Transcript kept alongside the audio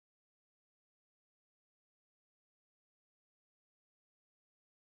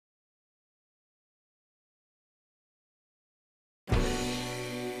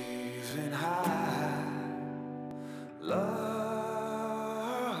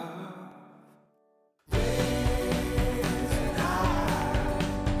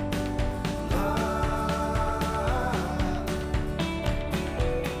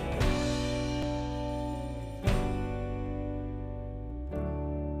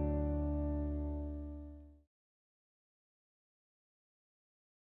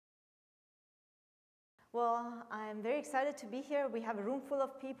Well, I'm very excited to be here. We have a room full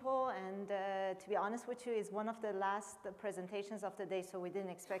of people, and to be honest with you, it's one of the last presentations of the day, so we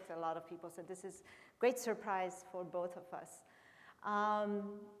didn't expect a lot of people. So this is a great surprise for both of us.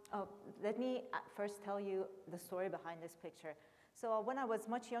 Let me first tell you the story behind this picture. So when I was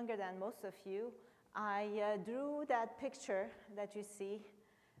much younger than most of you, I drew that picture that you see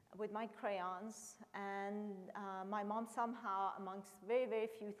with my crayons, and my mom somehow, amongst very, very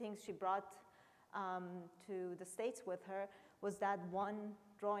few things she brought to the States with her, was that one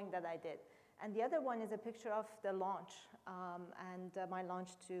drawing that I did. And the other one is a picture of the launch and my launch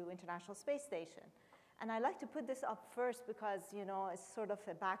to International Space Station. And I like to put this up first because, you know, it's sort of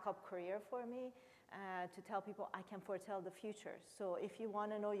a backup career for me to tell people I can foretell the future. So if you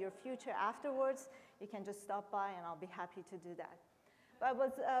want to know your future afterwards, you can just stop by and I'll be happy to do that. But I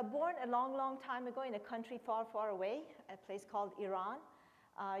was born a long, long time ago in a country far, far away, a place called Iran.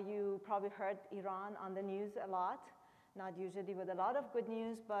 You probably heard Iran on the news a lot, not usually with a lot of good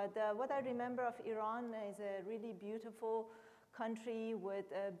news, but what I remember of Iran is a really beautiful country with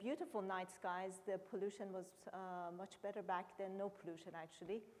beautiful night skies. The pollution was much better back then, no pollution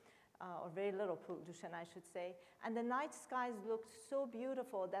actually, or very little pollution I should say. And the night skies looked so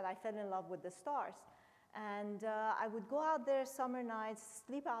beautiful that I fell in love with the stars. And I would go out there summer nights,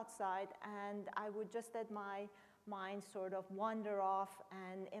 sleep outside, and I would just let my mind sort of wander off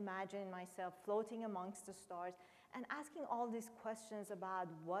and imagine myself floating amongst the stars and asking all these questions about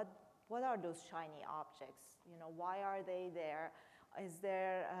what are those shiny objects? You know, why are they there? Is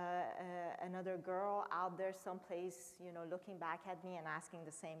there another girl out there someplace, you know, looking back at me and asking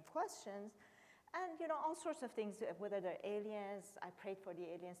the same questions? And, you know, all sorts of things, whether they're aliens. I prayed for the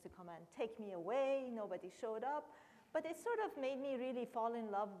aliens to come and take me away. Nobody showed up. But it sort of made me really fall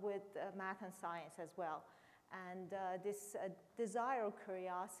in love with math and science as well. And this desire or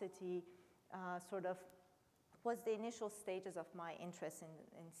curiosity sort of was the initial stages of my interest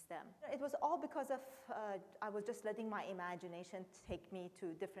in STEM. It was all because of, I was just letting my imagination take me to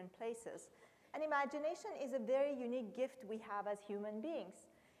different places. And imagination is a very unique gift we have as human beings.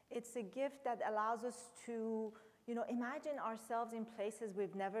 It's a gift that allows us to, you know, imagine ourselves in places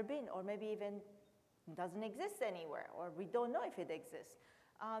we've never been, or maybe even doesn't exist anywhere, or we don't know if it exists.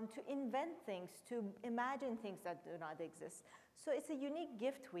 To invent things, to imagine things that do not exist. So it's a unique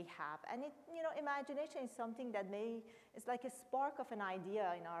gift we have. And it, you know, imagination is something that it's like a spark of an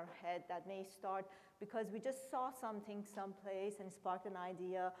idea in our head that may start because we just saw something someplace and sparked an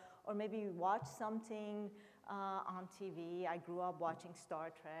idea, or maybe we watched something on TV. I grew up watching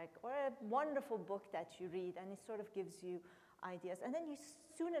Star Trek, or a wonderful book that you read, and it sort of gives you ideas. And then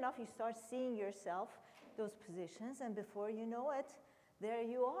soon enough, you start seeing yourself, those positions, and before you know it, there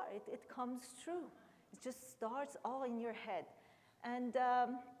you are. It comes true. It just starts all in your head. And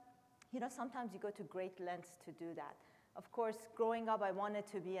you know, sometimes you go to great lengths to do that. Of course, growing up, I wanted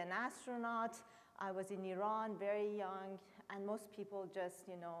to be an astronaut. I was in Iran, very young, and most people just,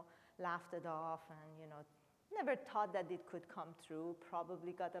 you know, laughed it off and, you know, never thought that it could come true.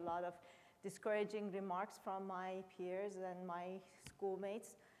 Probably got a lot of discouraging remarks from my peers and my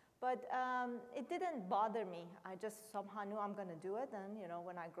schoolmates. But it didn't bother me. I just somehow knew I'm going to do it, and, you know,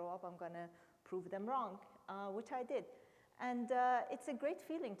 when I grow up, I'm going to prove them wrong, which I did. And it's a great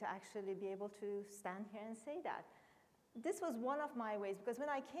feeling to actually be able to stand here and say that. This was one of my ways, because when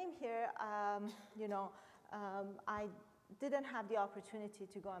I came here, you know, I didn't have the opportunity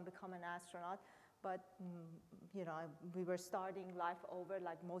to go and become an astronaut. But, you know, we were starting life over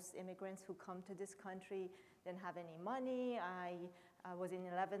like most immigrants who come to this country, didn't have any money. I was in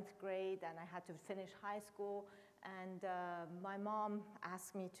 11th grade and I had to finish high school. And my mom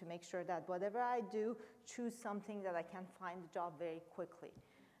asked me to make sure that whatever I do, choose something that I can find a job very quickly.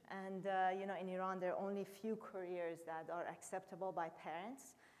 And, you know, in Iran, there are only few careers that are acceptable by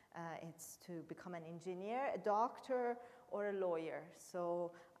parents. It's to become an engineer, a doctor, or a lawyer.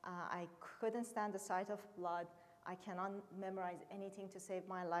 So I couldn't stand the sight of blood. I cannot memorize anything to save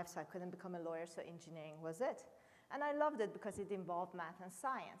my life, so I couldn't become a lawyer, so engineering was it. And I loved it because it involved math and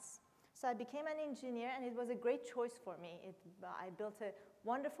science. So I became an engineer, and it was a great choice for me. I built a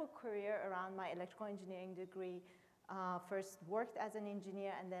wonderful career around my electrical engineering degree. First worked as an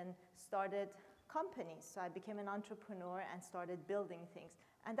engineer and then started companies. So I became an entrepreneur and started building things.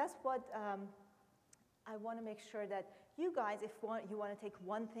 And that's what I want to make sure that you guys, if you want to take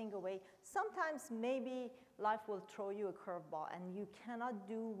one thing away, sometimes maybe life will throw you a curveball and you cannot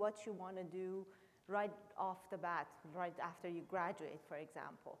do what you want to do right off the bat, right after you graduate, for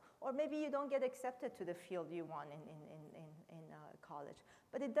example. Or maybe you don't get accepted to the field you want in college.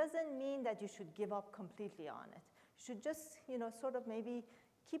 But it doesn't mean that you should give up completely on it. You should just, you know, sort of maybe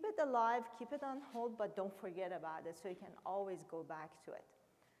keep it alive, keep it on hold, but don't forget about it so you can always go back to it.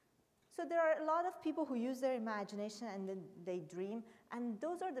 So there are a lot of people who use their imagination and then they dream, and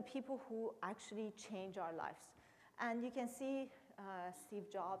those are the people who actually change our lives. And you can see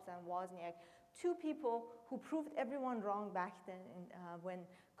Steve Jobs and Wozniak, two people who proved everyone wrong back then when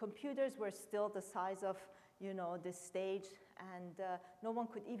computers were still the size of this stage, and no one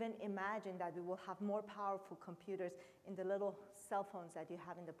could even imagine that we will have more powerful computers in the little cell phones that you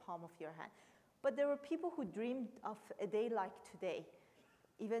have in the palm of your hand. But there were people who dreamed of a day like today,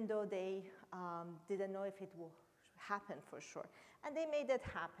 even though they didn't know if it will happen for sure. And they made it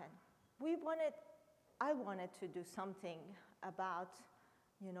happen. I wanted to do something about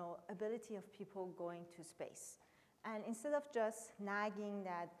ability of people going to space. And instead of just nagging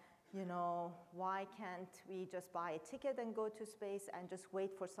that, why can't we just buy a ticket and go to space and just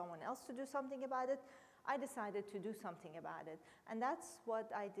wait for someone else to do something about it, I decided to do something about it. And that's what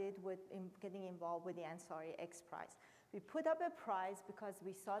I did with getting involved with the Ansari XPrize. We put up a prize because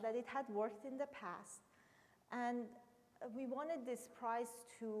we saw that it had worked in the past. And we wanted this prize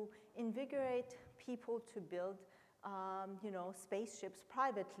to invigorate people to build spaceships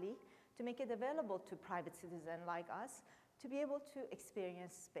privately, to make it available to private citizens like us to be able to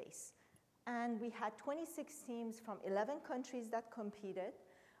experience space. And we had 26 teams from 11 countries that competed.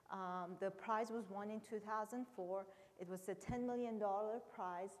 The prize was won in 2004. It was a $10 million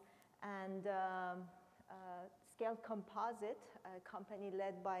prize, and Scale Composite, a company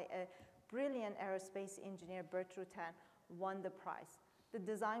led by a brilliant aerospace engineer, Bert Rutan, won the prize. The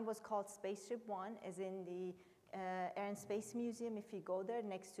design was called Spaceship One, is in the Air and Space Museum, if you go there,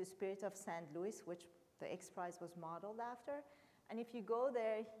 next to Spirit of St. Louis, which the XPrize was modeled after. And if you go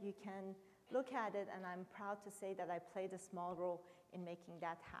there, you can look at it, and I'm proud to say that I played a small role in making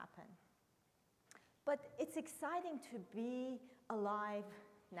that happen. But it's exciting to be alive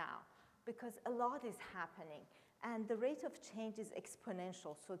now, because a lot is happening, and the rate of change is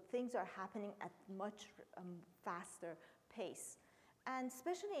exponential, so things are happening at much faster pace. And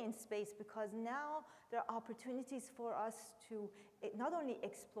especially in space, because now there are opportunities for us to not only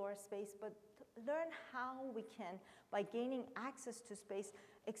explore space, but learn how we can, by gaining access to space,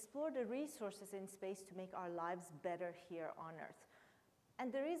 explore the resources in space to make our lives better here on Earth.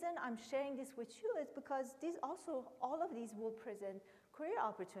 And the reason I'm sharing this with you is because all of these will present career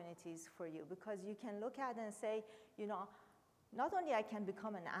opportunities for you, because you can look at it and say, not only I can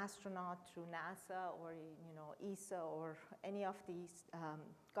become an astronaut through NASA or ESA or any of these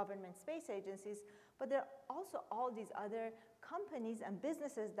government space agencies, but there are also all these other companies and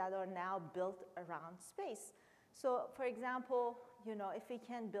businesses that are now built around space. So for example, if we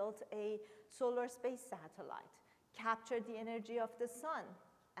can build a solar space satellite, capture the energy of the sun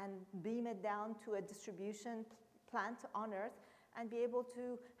and beam it down to a distribution plant on Earth, and be able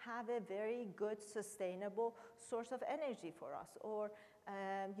to have a very good, sustainable source of energy for us, or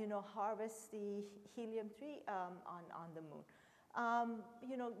harvest the helium-3 on the moon.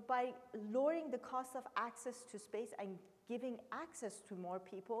 By lowering the cost of access to space and giving access to more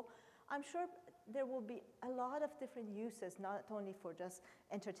people, I'm sure there will be a lot of different uses, not only for just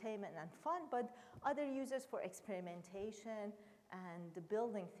entertainment and fun, but other uses for experimentation and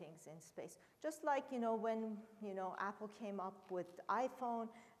building things in space. Just like when Apple came up with the iPhone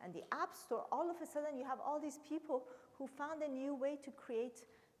and the App Store, all of a sudden you have all these people who found a new way to create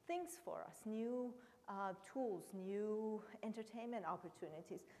things for us, new tools, new entertainment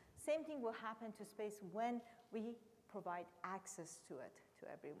opportunities. Same thing will happen to space when we provide access to it to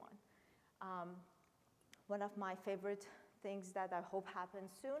everyone. One of my favorite things that I hope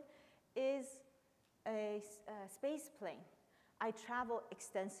happens soon is a space plane. I travel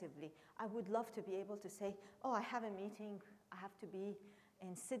extensively. I would love to be able to say, oh, I have a meeting. I have to be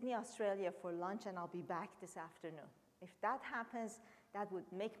in Sydney, Australia for lunch, and I'll be back this afternoon. If that happens, that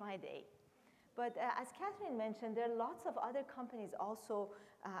would make my day. But as Catherine mentioned, there are lots of other companies also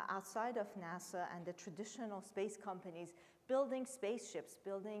outside of NASA and the traditional space companies building spaceships,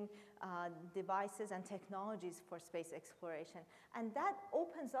 building devices and technologies for space exploration. And that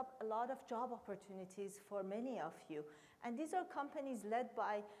opens up a lot of job opportunities for many of you. And these are companies led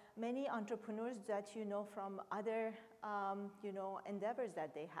by many entrepreneurs that you know from other endeavors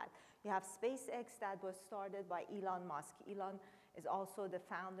that they had. You have SpaceX that was started by Elon Musk. Elon is also the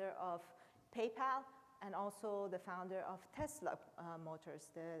founder of PayPal and also the founder of Tesla Motors,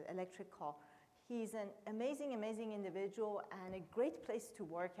 the electric car. He's an amazing, amazing individual and a great place to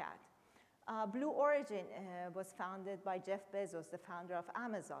work at. Blue Origin was founded by Jeff Bezos, the founder of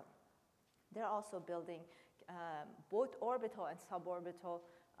Amazon. They're also building both orbital and suborbital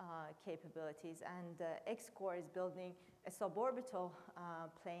capabilities. And X-Core is building a suborbital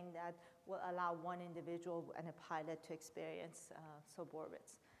plane that will allow one individual and a pilot to experience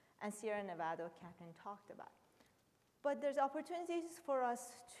suborbits. And Sierra Nevada, Catherine talked about. But there's opportunities for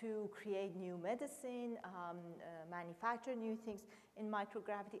us to create new medicine, manufacture new things in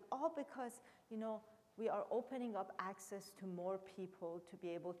microgravity, all because, you know, we are opening up access to more people to be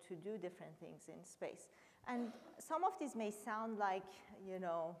able to do different things in space. And some of these may sound like, you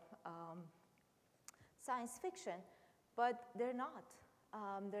know, science fiction, but they're not.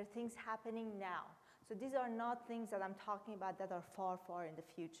 They're things happening now. So these are not things that I'm talking about that are far, far in the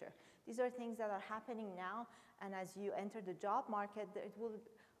future. These are things that are happening now, and as you enter the job market, it will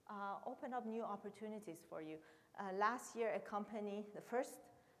open up new opportunities for you. Last year, a company, the first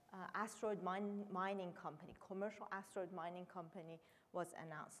asteroid mining company, commercial asteroid mining company was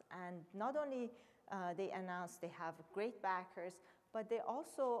announced. And not only they announced they have great backers, but they're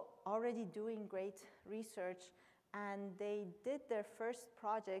also already doing great research, and they did their first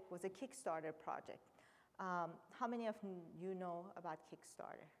project was a Kickstarter project. How many of you know about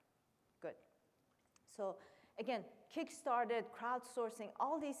Kickstarter? Good. So again, Kickstarter, crowdsourcing,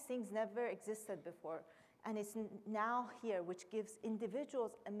 all these things never existed before. And it's now here, which gives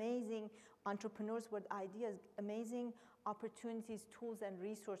individuals, amazing entrepreneurs with ideas, amazing opportunities, tools, and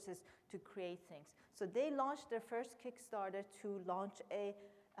resources to create things. So they launched their first Kickstarter to launch a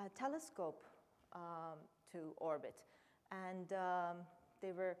telescope to orbit. And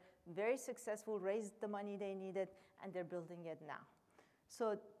they were very successful, raised the money they needed, and they're building it now.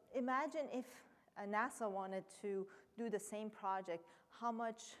 So imagine if NASA wanted to do the same project, how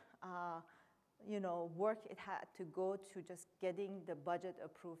much you know, work it had to go to just getting the budget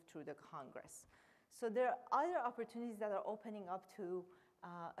approved through the Congress. So there are other opportunities that are opening up to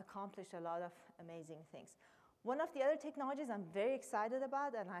accomplish a lot of amazing things. One of the other technologies I'm very excited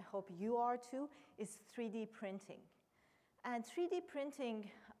about, and I hope you are too, is 3D printing. And 3D printing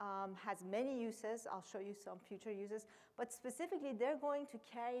has many uses. I'll show you some future uses. But specifically, they're going to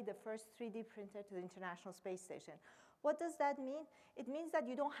carry the first 3D printer to the International Space Station. What does that mean? It means that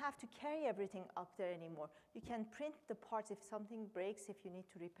you don't have to carry everything up there anymore. You can print the parts if something breaks, if you need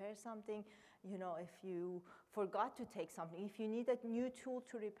to repair something, you know, if you forgot to take something, if you need a new tool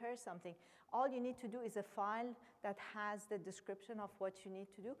to repair something. All you need to do is a file that has the description of what you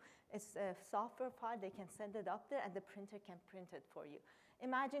need to do. It's a software file. They can send it up there, and the printer can print it for you.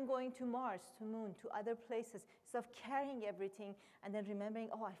 Imagine going to Mars, to Moon, to other places, instead of carrying everything and then remembering,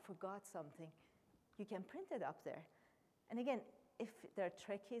 oh, I forgot something. You can print it up there. And again, if there are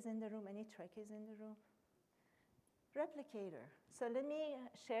Trekkies in the room, any Trekkies in the room? Replicator. So let me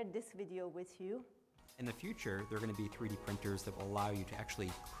share this video with you. In the future, there are going to be 3D printers that will allow you to actually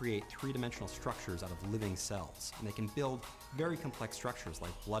create three-dimensional structures out of living cells. And they can build very complex structures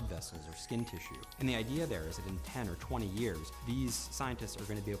like blood vessels or skin tissue. And the idea there is that in 10 or 20 years, these scientists are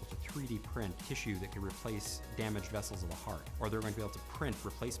going to be able to 3D print tissue that can replace damaged vessels of the heart. Or they're going to be able to print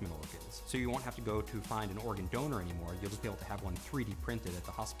replacement organs. So you won't have to go to find an organ donor anymore. You'll just be able to have one 3D printed at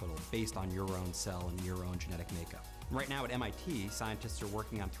the hospital based on your own cell and your own genetic makeup. Right now at MIT, scientists are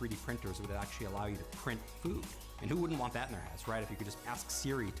working on 3D printers that would actually allow you to print food. And who wouldn't want that in their house, right? If you could just ask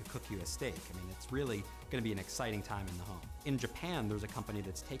Siri to cook you a steak. I mean, it's really going to be an exciting time in the home. In Japan, there's a company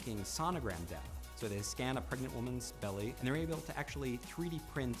that's taking sonogram data. So they scan a pregnant woman's belly, and they're able to actually 3D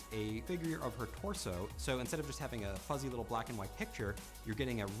print a figure of her torso. So instead of just having a fuzzy little black and white picture, you're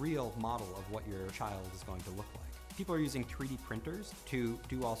getting a real model of what your child is going to look like. People are using 3D printers to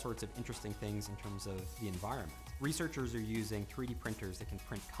do all sorts of interesting things in terms of the environment. Researchers are using 3D printers that can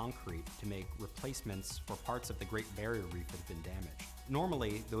print concrete to make replacements for parts of the Great Barrier Reef that have been damaged.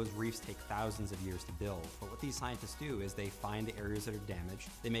 Normally, those reefs take thousands of years to build, but what these scientists do is they find the areas that are damaged,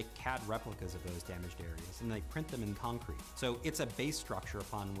 they make CAD replicas of those damaged areas, and they print them in concrete. So it's a base structure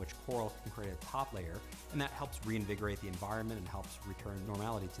upon which coral can create a top layer, and that helps reinvigorate the environment and helps return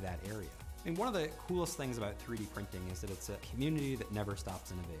normality to that area. I mean, one of the coolest things about 3D printing is that it's a community that never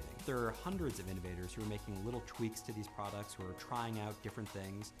stops innovating. There are hundreds of innovators who are making little tweaks to these products, who are trying out different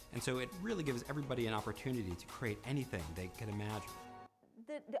things. And so it really gives everybody an opportunity to create anything they could imagine.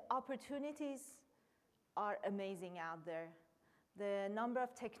 The opportunities are amazing out there. The number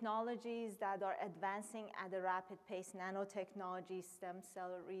of technologies that are advancing at a rapid pace, nanotechnology, stem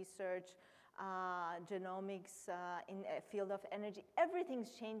cell research, genomics, in a field of energy,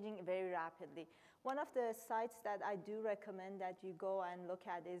 everything's changing very rapidly. One of the sites that I do recommend that you go and look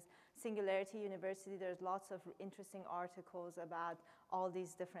at is Singularity University. There's lots of interesting articles about all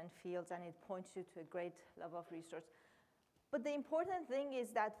these different fields, and it points you to a great level of research. But the important thing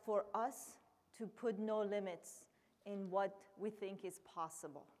is that for us to put no limits in what we think is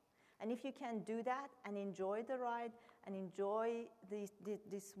possible. And if you can do that and enjoy the ride and enjoy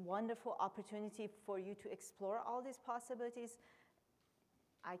this wonderful opportunity for you to explore all these possibilities,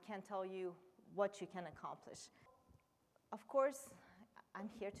 I can't tell you what you can accomplish. Of course, I'm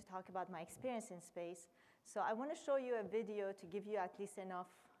here to talk about my experience in space. So I want to show you a video to give you at least enough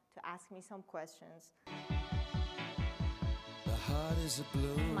to ask me some questions. The heart is a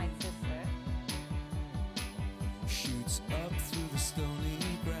balloon. My sister Shoots up through the stony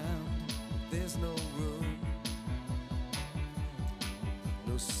ground. There's no room,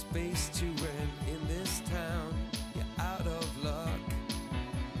 no space to rent in this town. You're out of luck,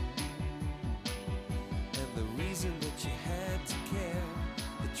 and the reason that you had to care,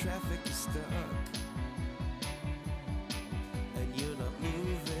 the traffic is stuck, and you're not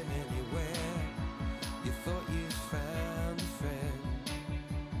moving anywhere. You thought you found a friend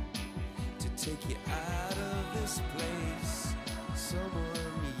to take you out of this place,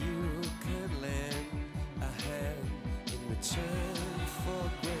 someone you could lend a hand in return for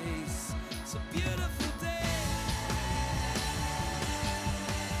grace. It's a beautiful day.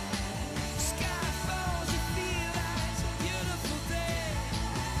 Sky falls, you feel like it's a beautiful day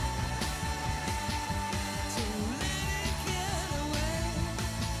to let it get away.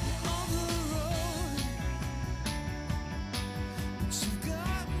 You're on the road, but you've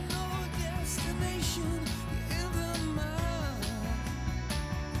got no destination. You're in the mud,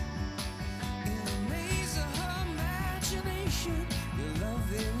 in a maze of her imagination. Your love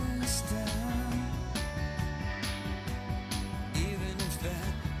is down, even if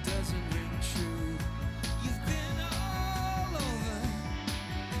that doesn't ring true. You've been all over,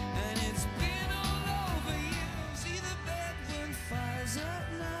 and it's been all over you. See the bedroom fires at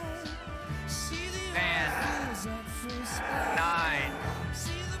night, see the eyes at first sight. 9,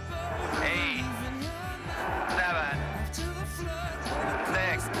 See the bird 8, leaving her night 7, after the flood.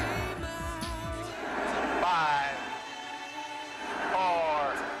 6, Came out. 5,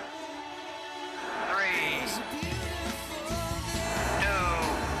 4, 3, It's a beautiful day. 2,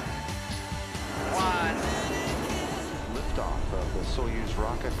 1. Liftoff of the Soyuz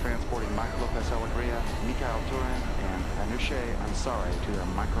rocket transporting Michael Lopez Alegria, Mikhail Turin, and Anousheh Ansari to their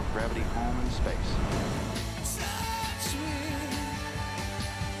microgravity home in space. Touch me,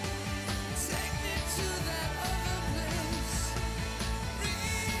 take me to that other place.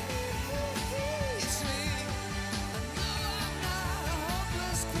 Release me, I know I'm not a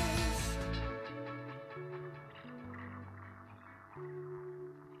hopeless case.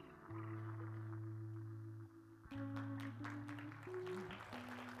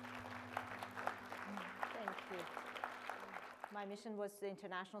 Thank you. My mission was the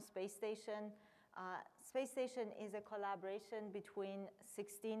International Space Station. Space Station is a collaboration between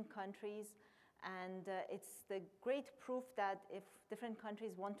 16 countries, and it's the great proof that if different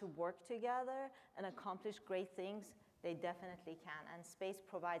countries want to work together and accomplish great things, they definitely can, and space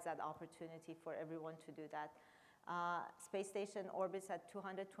provides that opportunity for everyone to do that. Space Station orbits at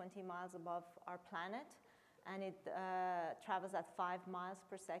 220 miles above our planet, and it travels at 5 miles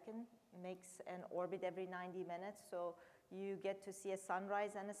per second, makes an orbit every 90 minutes, so you get to see a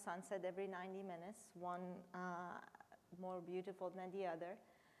sunrise and a sunset every 90 minutes, one more beautiful than the other.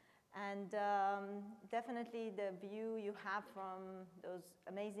 And definitely the view you have from those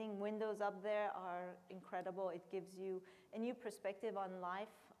amazing windows up there are incredible. It gives you a new perspective on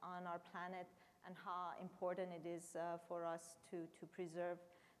life on our planet and how important it is for us to preserve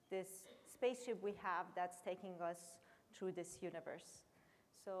this spaceship we have that's taking us through this universe.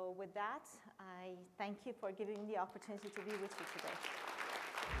 So with that, I thank you for giving me the opportunity to be with you today.